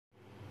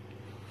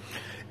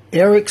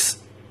Eric's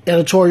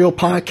Editorial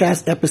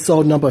Podcast,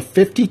 episode number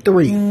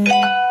 53.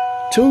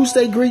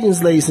 Tuesday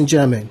greetings, ladies and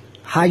gentlemen.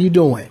 How you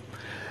doing?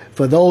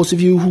 For those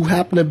of you who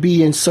happen to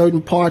be in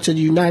certain parts of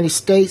the United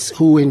States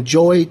who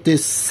enjoyed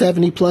this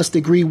 70-plus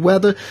degree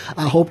weather,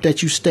 I hope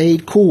that you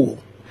stayed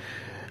cool.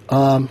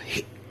 I'm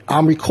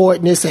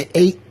recording this at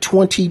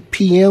 8:20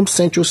 p.m.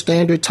 Central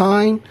Standard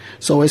Time,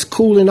 so it's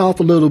cooling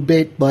off a little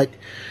bit, but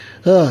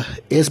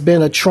it's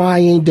been a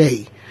trying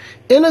day.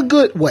 In a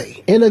good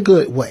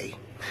way.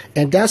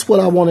 And that's what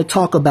I want to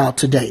talk about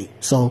today.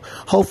 So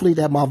hopefully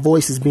that my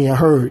voice is being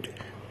heard.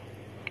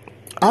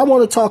 I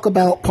want to talk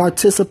about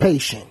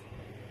participation.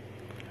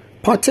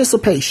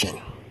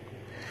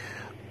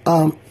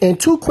 In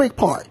two quick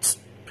parts.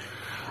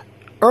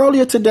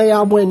 Earlier today,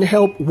 I went and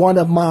helped one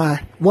of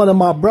my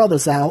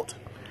brothers out,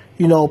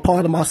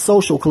 part of my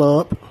social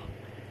club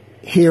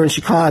here in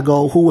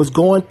Chicago, who was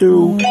going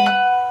through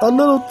a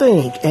little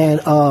thing,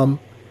 and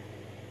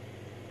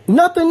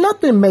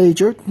nothing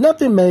major,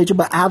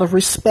 but out of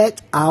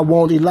respect, I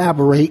won't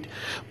elaborate.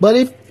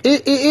 But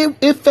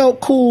it felt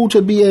cool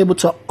to be able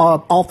to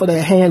offer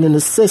that hand and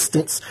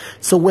assistance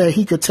so where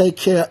he could take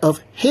care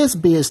of his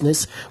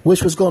business,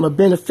 which was going to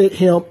benefit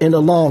him in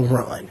the long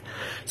run.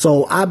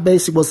 So I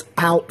basically was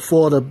out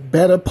for the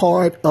better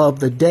part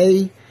of the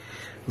day,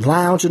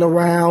 lounging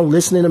around,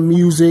 listening to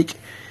music,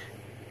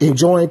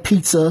 enjoying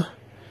pizza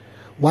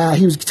while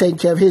he was taking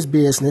care of his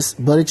business.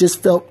 But it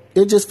just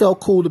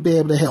felt cool to be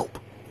able to help.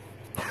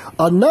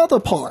 Another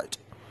part,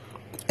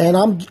 and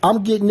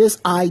I'm getting this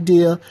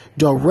idea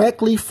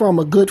directly from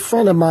a good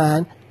friend of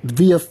mine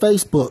via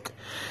Facebook.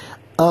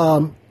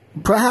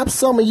 Perhaps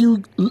some of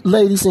you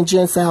ladies and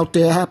gents out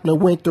there happen to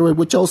went through it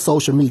with your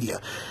social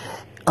media.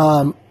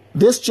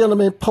 This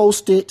gentleman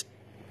posted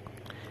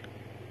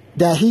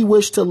that he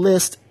wished to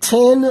list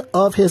 10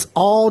 of his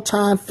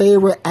all-time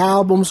favorite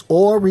albums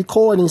or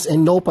recordings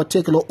in no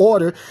particular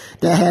order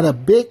that had a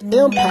big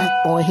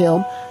impact on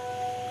him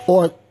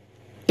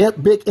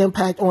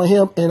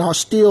and are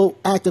still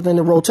active in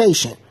the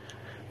rotation.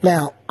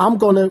 Now, I'm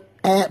going to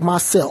add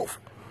myself.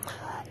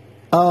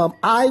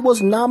 I was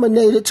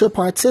nominated to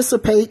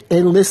participate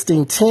in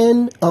listing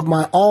 10 of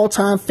my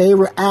all-time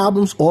favorite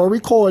albums or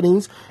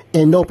recordings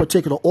in no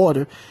particular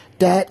order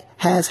that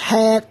has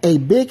had a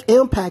big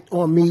impact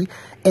on me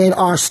and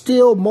are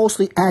still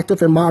mostly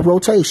active in my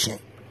rotation.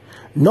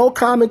 No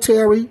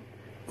commentary,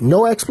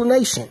 no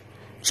explanation.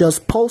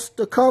 Just post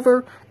the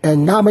cover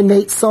and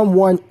nominate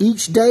someone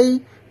each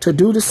day to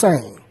do the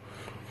same.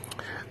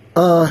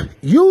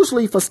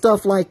 Usually for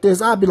stuff like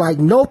this, I'd be like,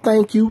 no,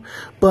 thank you.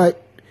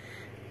 But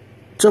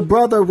to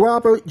brother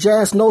Robert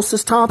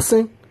Jasnosis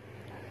Thompson,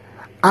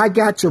 I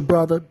got you,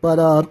 brother. But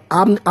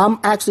I'm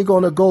actually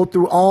going to go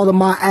through all of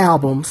my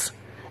albums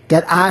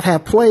that I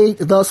have played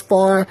thus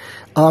far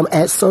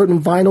at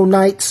certain vinyl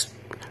nights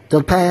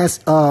the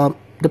past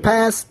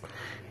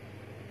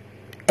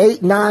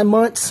 8-9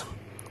 months,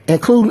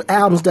 including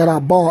albums that I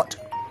bought.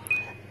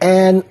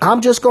 And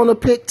I'm just going to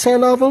pick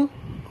 10 of them,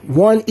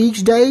 one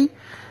each day,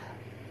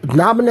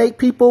 nominate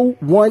people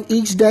one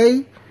each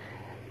day,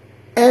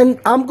 and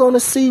I'm going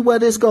to see where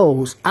this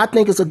goes. I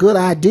think it's a good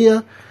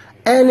idea,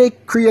 and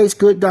it creates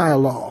good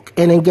dialogue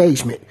and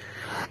engagement.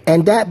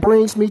 And that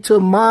brings me to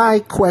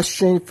my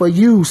question for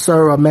you,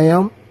 sir or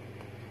ma'am.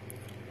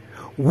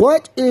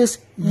 What is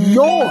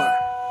your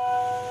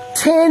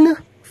 10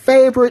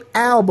 favorite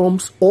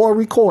albums or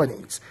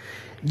recordings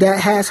that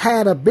has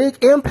had a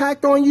big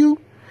impact on you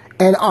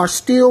and are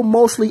still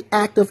mostly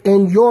active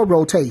in your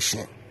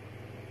rotation?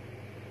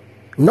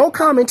 No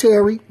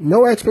commentary,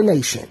 no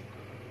explanation.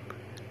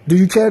 Do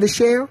you care to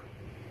share?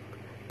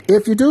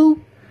 If you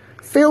do,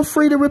 feel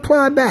free to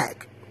reply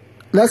back.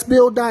 Let's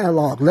build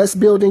dialogue. Let's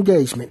build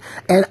engagement.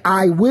 And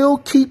I will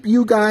keep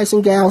you guys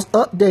and gals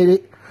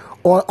updated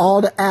on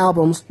all the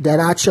albums that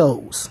I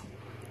chose.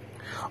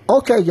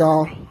 Okay,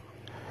 y'all.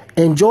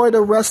 Enjoy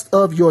the rest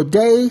of your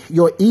day,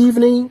 your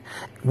evening.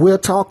 We'll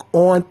talk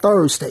on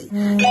Thursday.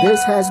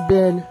 This has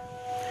been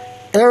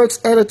Eric's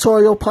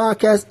Editorial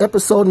Podcast,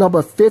 episode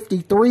number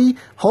 53.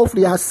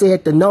 Hopefully I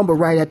said the number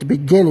right at the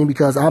beginning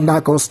because I'm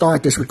not going to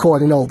start this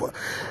recording over.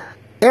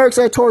 Eric's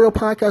Editorial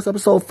Podcast,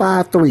 episode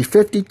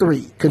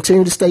 53.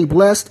 Continue to stay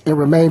blessed and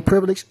remain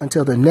privileged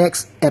until the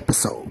next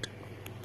episode.